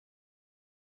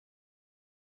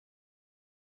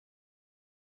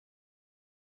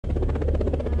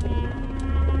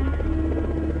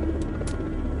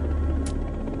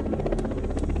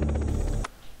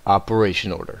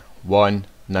Operation Order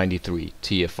 193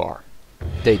 TFR.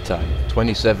 Date time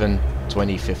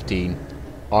 27/2015,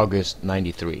 August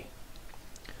 93.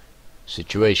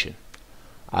 Situation: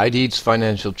 ID's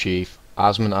financial chief,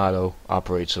 Osman Ado,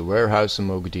 operates a warehouse in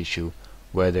Mogadishu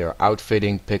where they are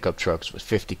outfitting pickup trucks with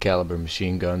 50 caliber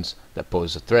machine guns that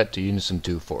pose a threat to Unison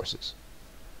 2 forces.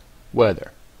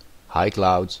 Weather: high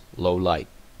clouds, low light.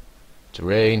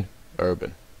 Terrain: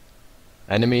 urban.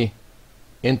 Enemy: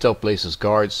 intel places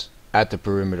guards at the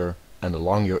perimeter and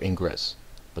along your ingress,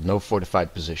 but no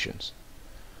fortified positions.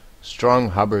 Strong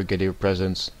brigadier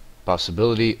presence,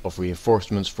 possibility of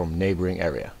reinforcements from neighboring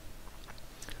area.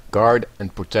 Guard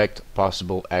and protect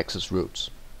possible access routes.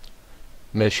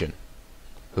 Mission: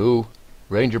 Who?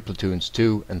 Ranger platoons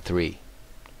 2 and 3.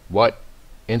 What?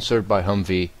 Insert by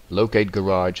Humvee, locate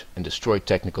garage and destroy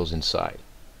technicals inside.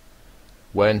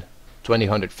 When?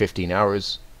 2015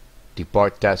 hours.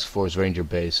 Depart Task Force Ranger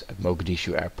Base at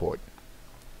Mogadishu Airport.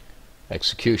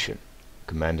 Execution: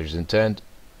 Commander's intent: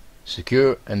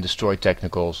 secure and destroy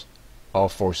technicals. All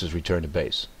forces return to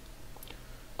base.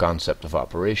 Concept of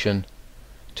operation: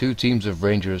 2 teams of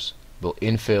Rangers will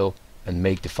infill and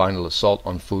make the final assault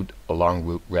on foot along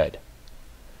Route Red.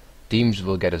 Teams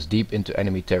will get as deep into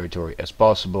enemy territory as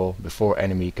possible before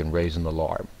enemy can raise an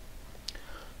alarm.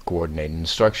 Coordinated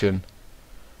instruction: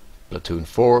 Platoon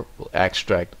 4 will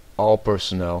extract all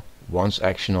personnel once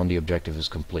action on the objective is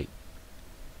complete.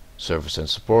 Service and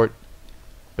support: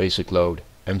 basic load,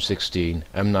 M16,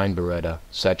 M9 Beretta,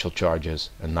 satchel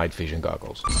charges, and night vision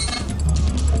goggles.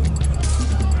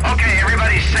 Okay,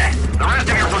 everybody's set. The rest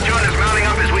of your platoon is mounting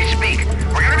up as we speak.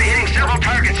 We're going to be hitting several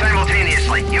targets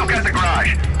simultaneously. You've got the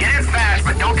garage. Get in fast,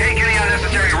 but don't take any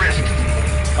unnecessary risks.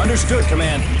 Understood,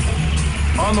 Command.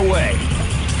 On the way.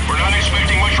 We're not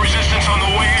expecting much resistance on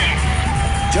the way in.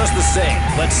 Just the same,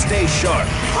 let's stay sharp.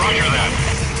 Roger that.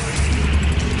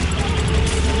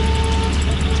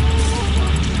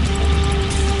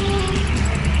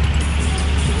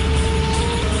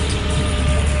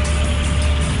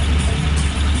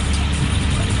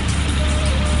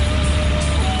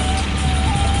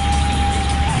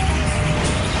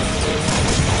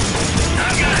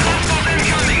 I've got hostiles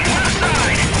incoming. Left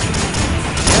side.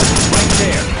 Yep, right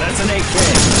there. That's an AK.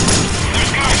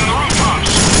 There's guys on the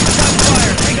rooftops. Shot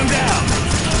fire, take them down.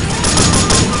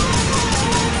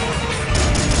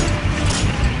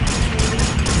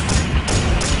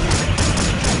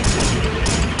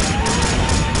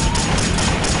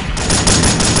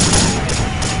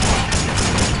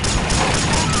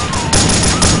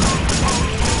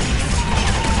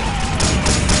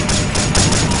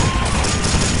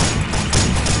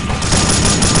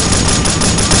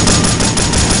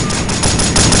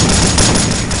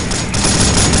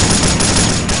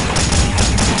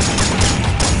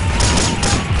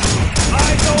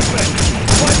 Eyes open.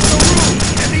 Watch the roof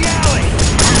and the alley.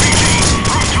 RPG,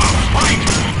 rooftop, right.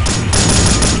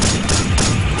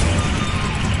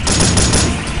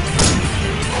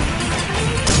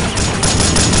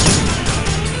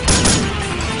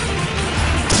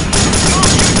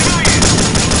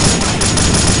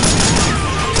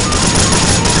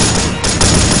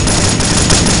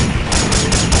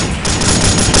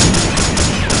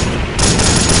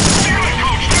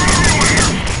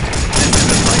 This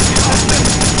isn't like Austin.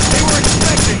 They were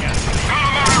expecting us. Got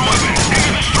a mounted weapon,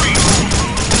 into the street.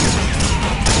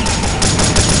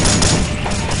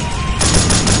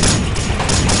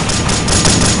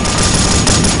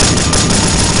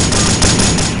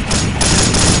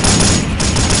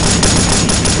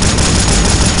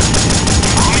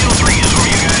 Romeo 3 is over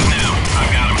you guys now.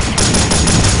 I've got him.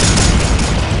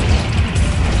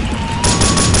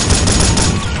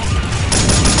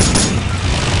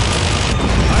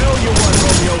 I owe you one,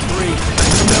 Romeo 3.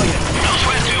 Thanks a million. No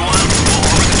sweat, 2-1. We'll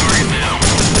orbit the target now.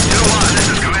 2-1, this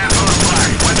is Command Post Black.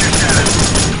 What's your status?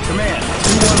 Command,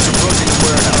 2-1's approaching the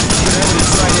warehouse. Should have it in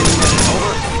sight any minute.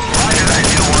 Over. Roger that,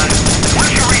 2-1.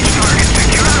 Once you reach target,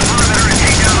 secure the perimeter and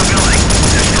take down the building.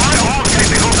 Destroy all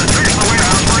technicals and search the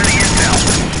warehouse for any intel.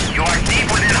 You are deep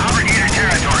within brigadier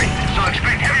territory, so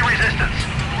expect heavy resistance.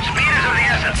 Speed is of the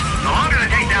essence. The longer the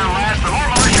takedown lasts, the more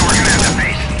militia we're going to have to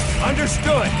face.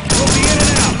 Understood. We'll be in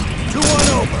and out. 2-1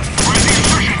 over. We're at the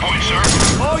insertion point, sir.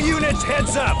 All units,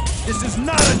 heads up. This is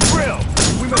not a drill.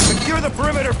 We must secure the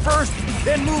perimeter first,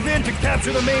 then move in to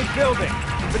capture the main building.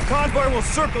 The convoy will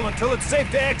circle until it's safe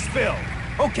to exfil.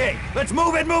 Okay, let's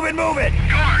move it, move it, move it!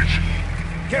 Guards!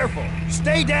 Careful.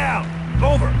 Stay down.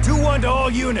 Over. 2-1 to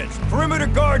all units. Perimeter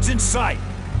guards in sight.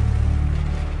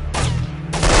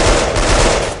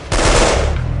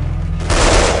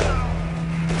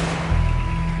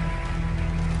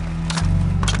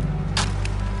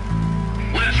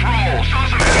 Let's roll. Saw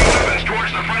some heavy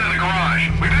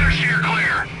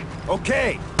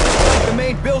Okay, let's flank the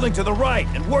main building to the right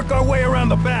and work our way around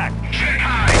the back. Check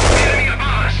high. Enemy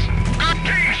above us.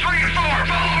 Teams 3 and 4,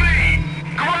 follow me.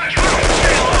 Garage roof,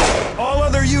 stay low. All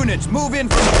other units, move in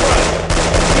from the front.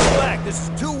 Team Black, this is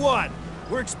 2-1.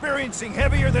 We're experiencing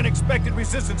heavier than expected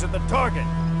resistance at the target.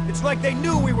 It's like they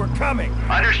knew we were coming.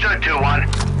 Understood, 2-1.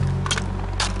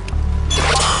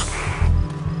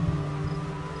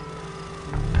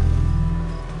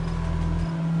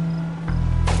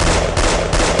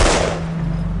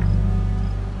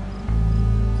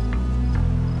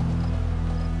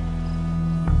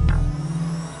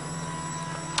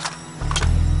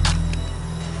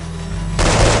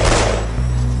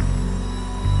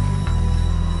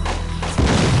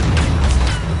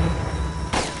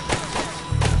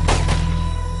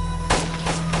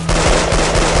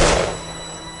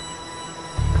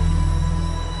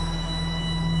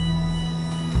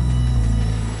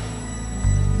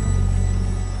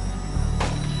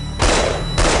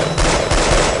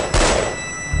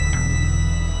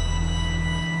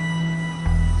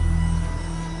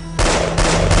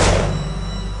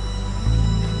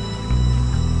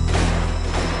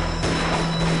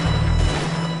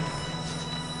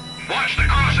 Watch the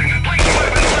crossing and place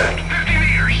weapons left, 50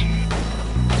 meters.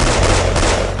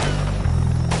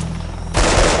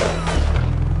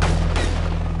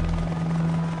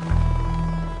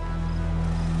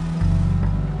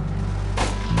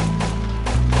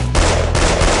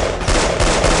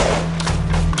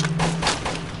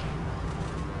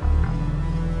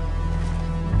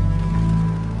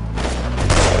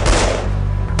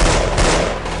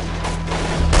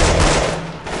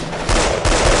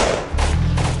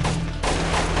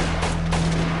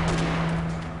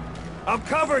 I'll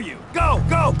cover you. Go,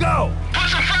 go, go! Put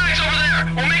some flags over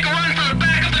there. We'll make a run for the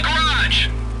back of the garage.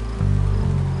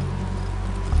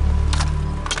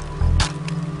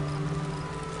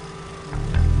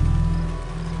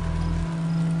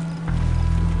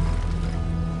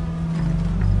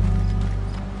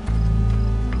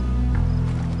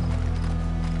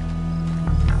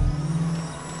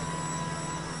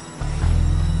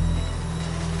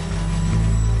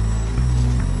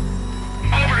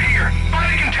 Over here, by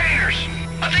the containers.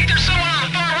 I think there's someone on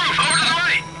the far roof, over to the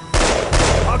right.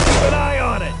 I'll keep an eye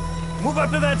on it. Move up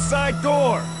to that side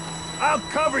door. I'll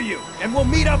cover you, and we'll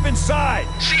meet up inside.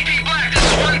 CP Black, this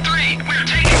is 1-3. We are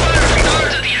taking fire from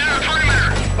guards at the outer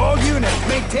perimeter. All units,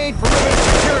 maintain perimeter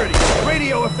security.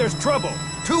 Radio if there's trouble.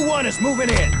 2-1 is moving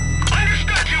in.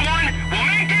 Understood, 2-1. We'll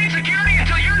maintain security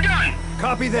until you're done.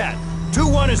 Copy that.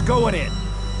 2-1 is going in.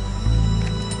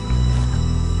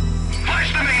 Flash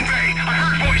the main bay. I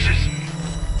heard voices.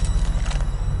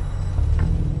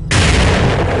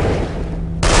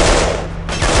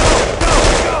 Go,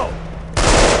 go!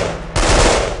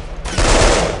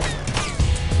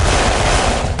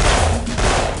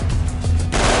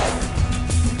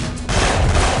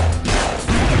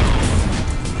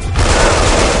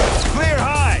 Clear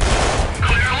high.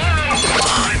 Clear low.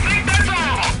 I think that's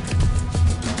all.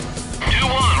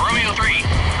 2-1, Romeo 3.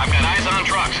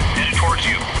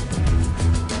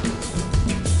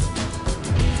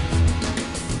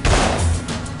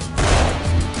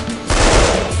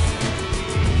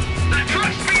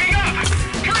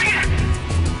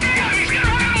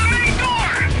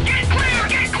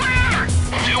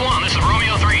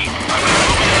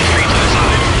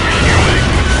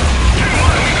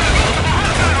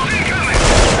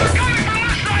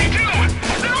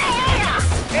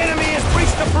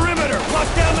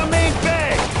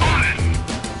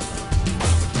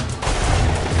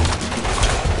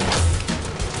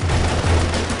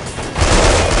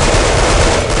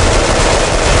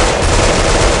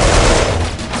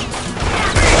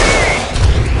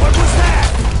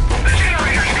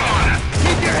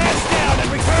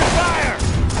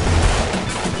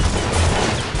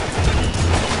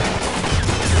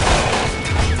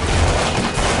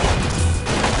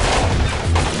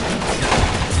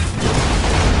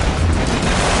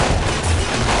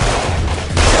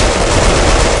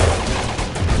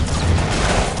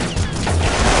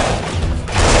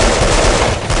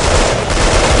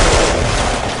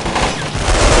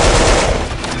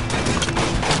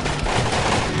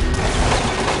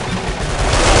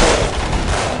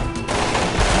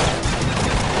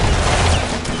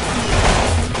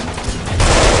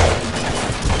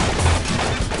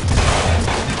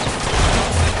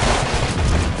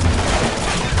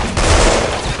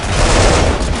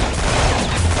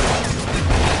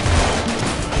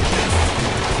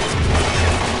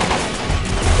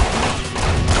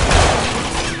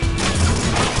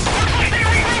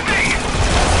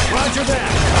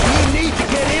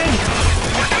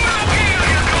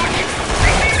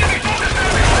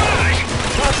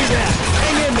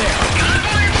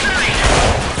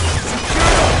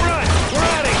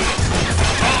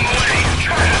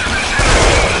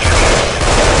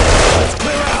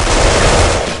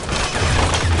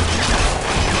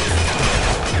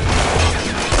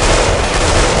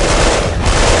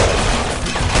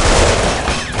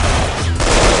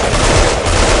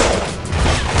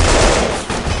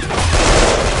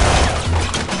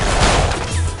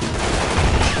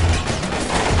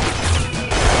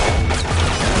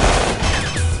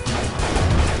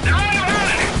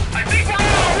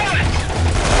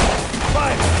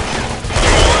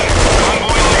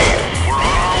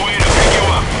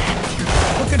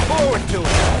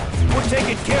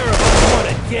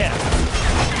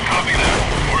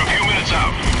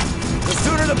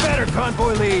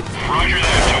 convoy lead. Roger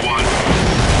that, 2-1.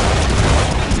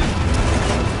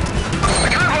 The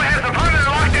convoy has the perimeter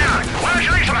locked down. Why don't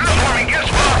you leave some housewarming gifts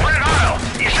for our friend Otto?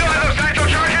 You still have those nitro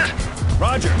charges?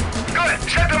 Roger. Good.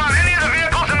 Set them on any of the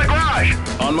vehicles in the garage.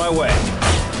 On my way.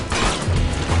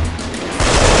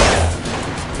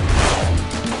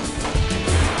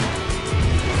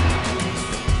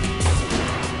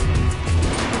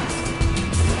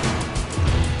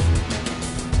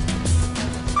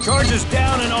 Charges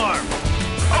down and armed.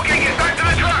 Okay, get back to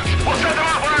the trucks. We'll set them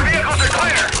off when our vehicles are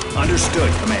clear.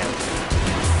 Understood, Command.